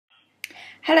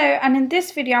Hello, and in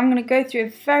this video I'm going to go through a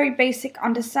very basic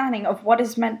understanding of what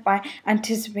is meant by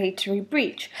anticipatory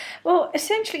breach. Well,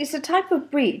 essentially it's a type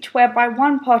of breach whereby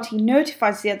one party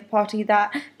notifies the other party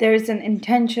that there is an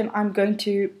intention I'm going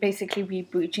to basically be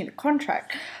breaching the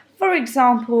contract. For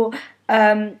example,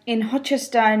 in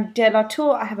Rochester and De La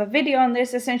Tour, I have a video on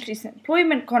this. Essentially, it's an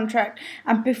employment contract,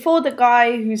 and before the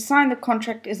guy who signed the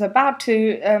contract is about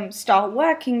to start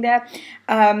working there,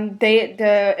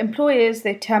 the employers,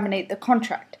 they terminate the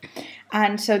contract.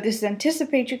 And so this is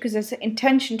anticipatory because there's an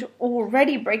intention to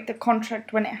already break the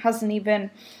contract when it hasn't even,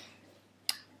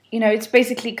 it's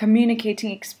basically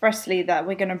communicating expressly that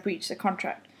we're going to breach the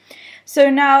contract.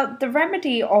 So now the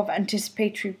remedy of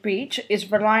anticipatory breach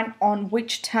is reliant on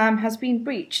which term has been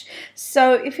breached.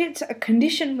 So if it's a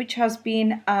condition which has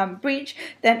been breached,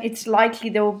 then it's likely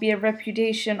there will be a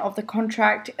repudiation of the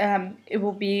contract. It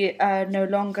will be no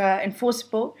longer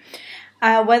enforceable.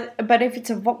 But if it's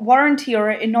a warranty or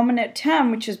an innominate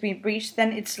term which has been breached,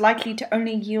 then it's likely to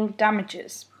only yield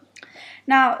damages.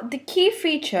 Now, the key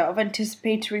feature of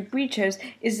anticipatory breaches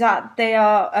is that they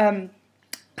are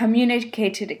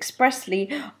communicated expressly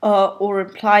or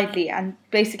impliedly, and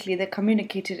basically they're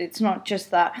communicated. It's not just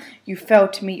that you fail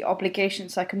to meet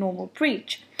obligations like a normal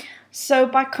breach. So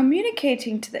by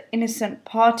communicating to the innocent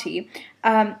party,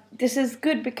 this is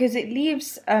good because it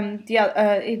leaves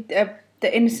the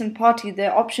innocent party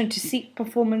the option to seek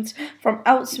performance from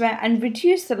elsewhere and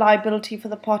reduce the liability for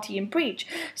the party in breach.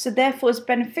 So therefore it's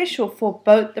beneficial for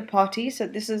both the parties. So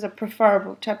this is a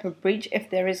preferable type of breach if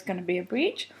there is going to be a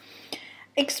breach.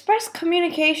 Express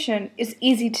communication is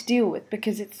easy to deal with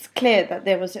because it's clear that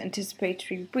there was an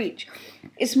anticipatory breach.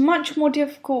 It's much more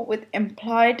difficult with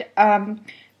implied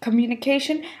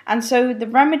communication, and so the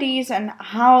remedies and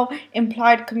how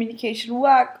implied communication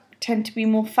work tend to be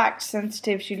more fact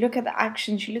sensitive. You look at the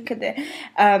actions, you look at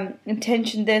the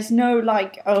intention. There's no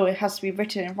it has to be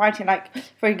written in writing. Like,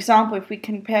 for example, if we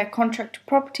compare contract to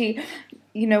property,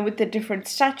 with the different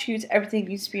statutes, everything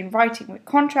needs to be in writing. With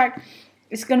contract,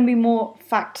 it's going to be more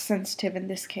fact sensitive in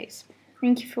this case.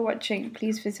 Thank you for watching.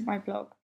 Please visit my blog.